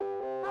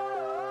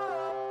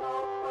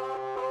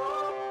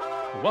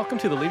Welcome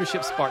to the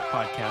Leadership Spark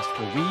podcast,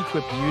 where we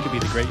equip you to be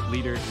the great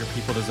leader your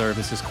people deserve.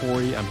 This is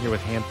Corey. I'm here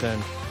with Hampton,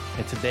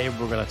 and today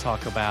we're going to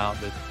talk about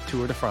the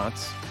Tour de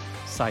France,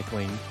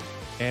 cycling,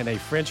 and a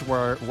French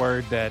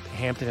word that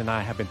Hampton and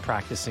I have been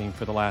practicing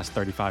for the last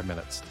 35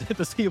 minutes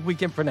to see if we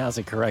can pronounce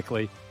it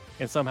correctly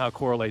and somehow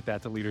correlate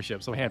that to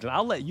leadership. So Hampton,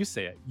 I'll let you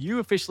say it. You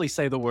officially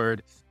say the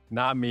word,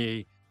 not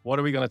me. What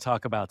are we going to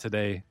talk about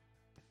today?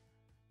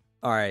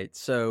 All right.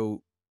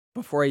 So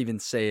before I even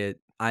say it,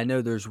 I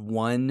know there's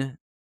one,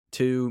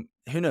 two,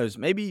 who knows,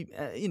 maybe,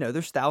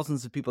 there's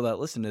thousands of people that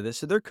listen to this.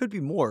 So there could be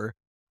more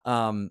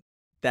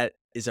that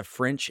is a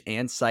French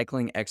and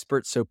cycling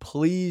expert. So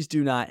please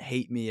do not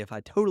hate me if I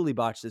totally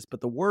botch this,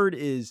 but the word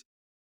is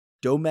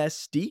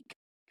domestique.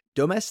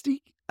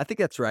 Domestique? I think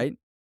that's right.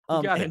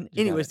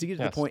 Anyways, to get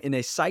to the point, in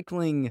a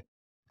cycling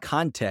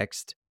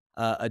context,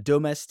 a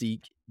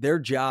domestique, their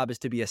job is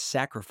to be a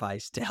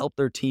sacrifice to help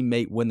their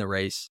teammate win the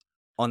race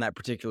on that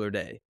particular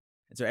day.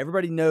 And so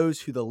everybody knows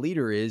who the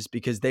leader is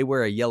because they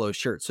wear a yellow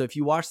shirt. So if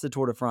you watch the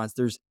Tour de France,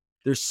 there's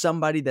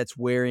somebody that's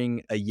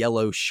wearing a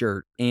yellow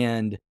shirt,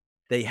 and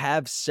they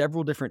have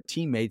several different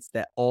teammates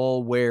that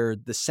all wear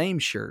the same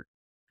shirt.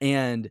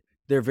 And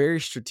they're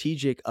very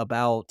strategic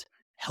about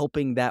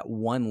helping that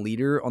one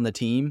leader on the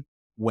team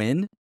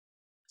win.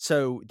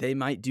 So they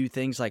might do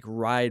things like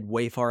ride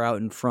way far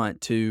out in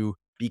front to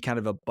be kind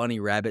of a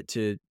bunny rabbit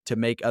to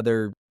make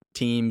other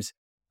teams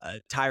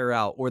tire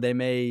out, or they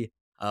may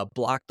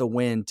block the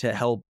wind to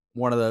help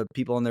one of the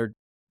people on their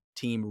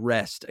team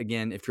rest.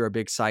 Again, if you're a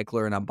big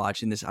cycler and I'm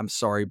botching this, I'm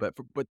sorry, but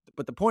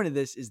the point of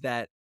this is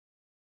that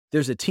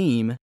there's a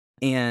team,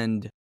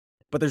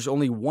 but there's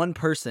only one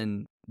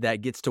person that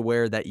gets to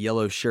wear that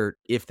yellow shirt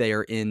if they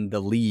are in the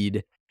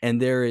lead,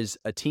 and there is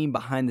a team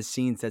behind the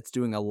scenes that's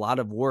doing a lot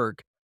of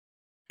work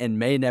and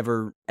may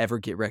never ever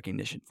get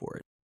recognition for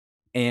it.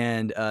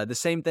 And the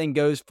same thing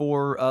goes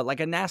for like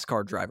a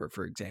NASCAR driver,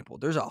 for example.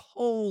 There's a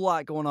whole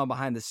lot going on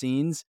behind the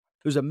scenes.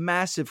 There's a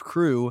massive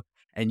crew,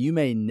 and you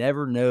may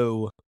never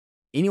know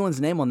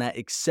anyone's name on that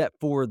except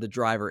for the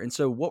driver. And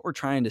so what we're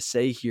trying to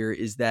say here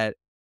is that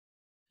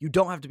you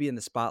don't have to be in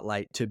the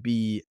spotlight to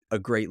be a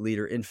great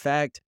leader. In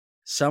fact,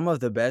 some of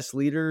the best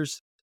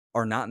leaders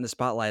are not in the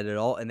spotlight at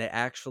all, and they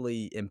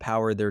actually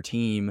empower their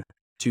team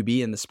to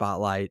be in the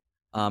spotlight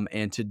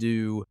and to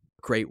do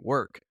great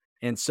work.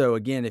 And so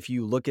again, if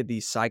you look at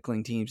these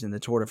cycling teams in the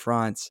Tour de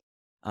France,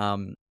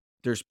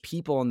 there's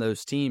people on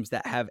those teams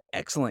that have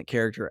excellent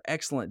character,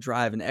 excellent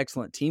drive, and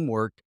excellent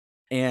teamwork,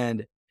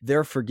 and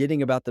they're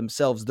forgetting about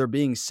themselves. They're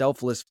being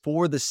selfless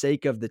for the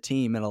sake of the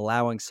team and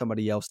allowing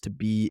somebody else to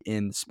be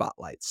in the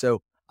spotlight. So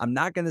I'm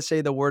not going to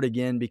say the word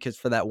again, because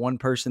for that one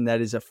person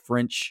that is a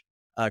French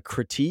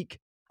critique,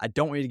 I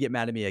don't want you to get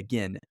mad at me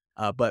again.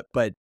 But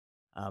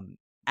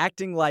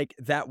acting like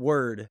that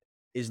word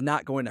is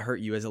not going to hurt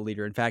you as a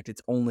leader. In fact,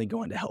 it's only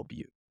going to help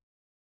you.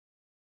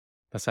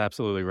 That's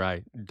absolutely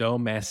right.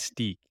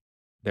 Domestique.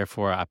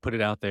 Therefore, I put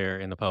it out there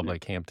in the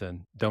public,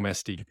 Hampton,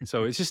 domestique.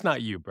 So it's just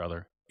not you,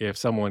 brother. If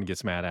someone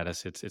gets mad at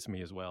us, it's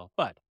me as well.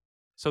 But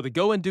so the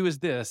go and do is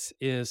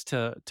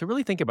to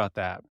really think about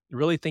that.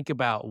 Really think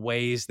about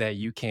ways that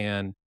you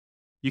can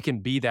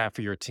be that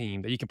for your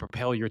team, that you can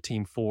propel your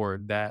team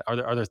forward. That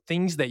are there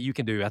things that you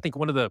can do? I think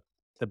one of the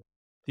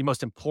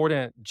most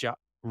important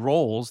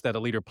roles that a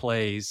leader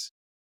plays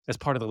as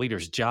part of the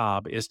leader's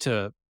job is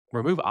to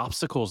remove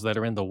obstacles that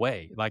are in the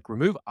way. Like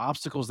remove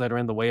obstacles that are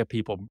in the way of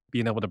people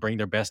being able to bring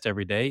their best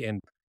every day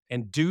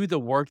and do the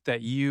work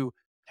that you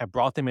have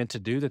brought them in to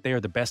do, that they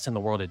are the best in the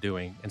world at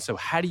doing. And so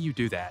how do you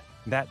do that?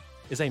 That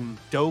is a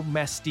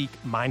domestique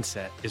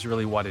mindset is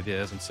really what it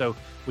is. And so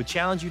we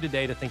challenge you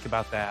today to think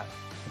about that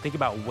and think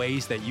about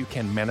ways that you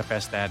can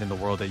manifest that in the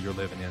world that you're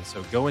living in.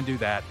 So go and do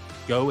that.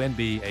 Go and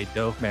be a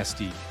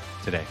domestique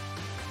today.